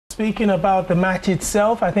speaking about the match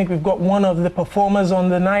itself, I think we've got one of the performers on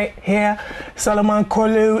the night here. Salomon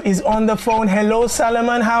Kalou is on the phone. Hello,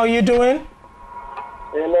 Salomon. How are you doing?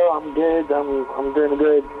 Hello, I'm good. I'm doing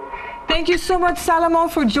good. Thank you so much, Salomon,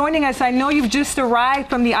 for joining us. I know you've just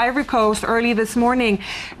arrived from the Ivory Coast early this morning.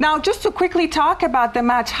 Now, just to quickly talk about the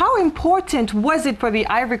match, how important was it for the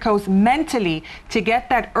Ivory Coast mentally to get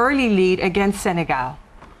that early lead against Senegal?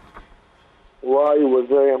 Well, it was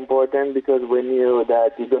very important because we knew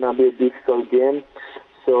that it's going to be a difficult game.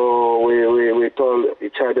 So we told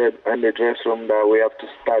each other in the dressing room that we have to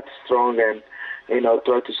start strong and,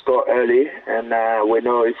 try to score early. And we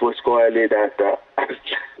know if we score early that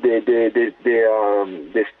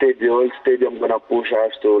the stadium gonna push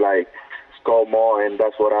us to score more, and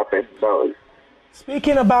that's what happened.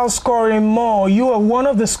 Speaking about scoring more, you were one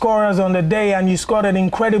of the scorers on the day, and you scored an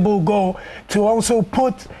incredible goal to also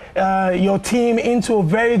put your team into a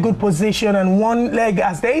very good position and one leg,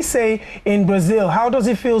 as they say in Brazil. How does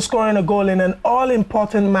it feel scoring a goal in an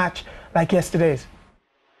all-important match like yesterday's?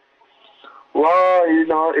 Well,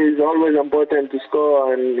 it's always important to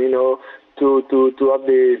score and to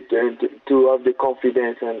have the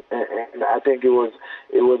confidence, and I think it was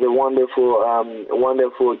a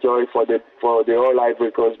wonderful joy for the whole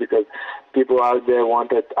Ivory Coast, because people out there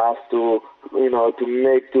wanted us to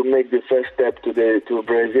make the first step to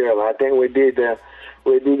Brazil. I think we did a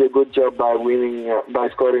good job by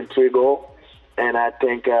scoring 3 goals, and I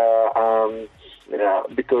think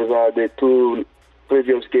because the 2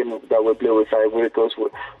 previous game that we played with Ivory Coast,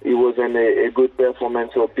 it wasn't a good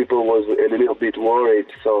performance, so people was a little bit worried.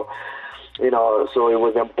 So, so it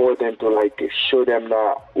was important to show them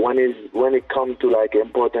that when it comes to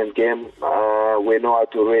important game, we know how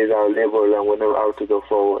to raise our level and we know how to go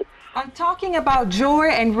forward. I'm talking about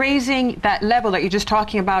joy and raising that level that you're just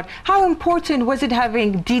talking about. How important was it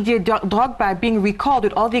having Didier Drogba being recalled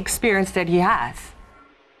with all the experience that he has?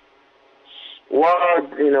 Well,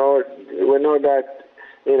 we know that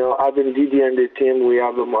having Didier in the team, we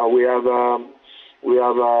have a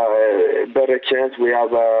better chance. We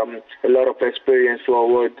have a lot of experience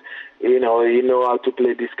forward. He know how to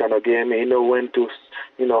play this kind of game. He know when to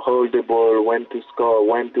hold the ball, when to score,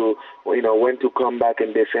 when to come back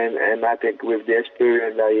and defend. And I think with the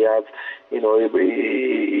experience that he have,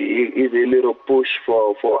 he's a little push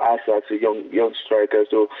for us as a young strikers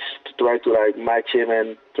to try to match him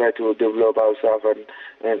and try to develop ourselves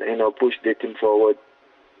and push the team forward.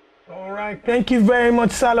 All right. Thank you very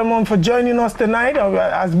much, Salomon, for joining us tonight.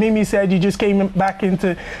 As Mimi said, you just came back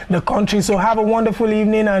into the country. So have a wonderful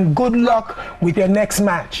evening and good luck with your next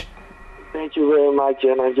match. Thank you very much,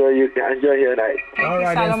 and enjoy your night. All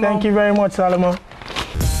right. Thank you very much, Salomon.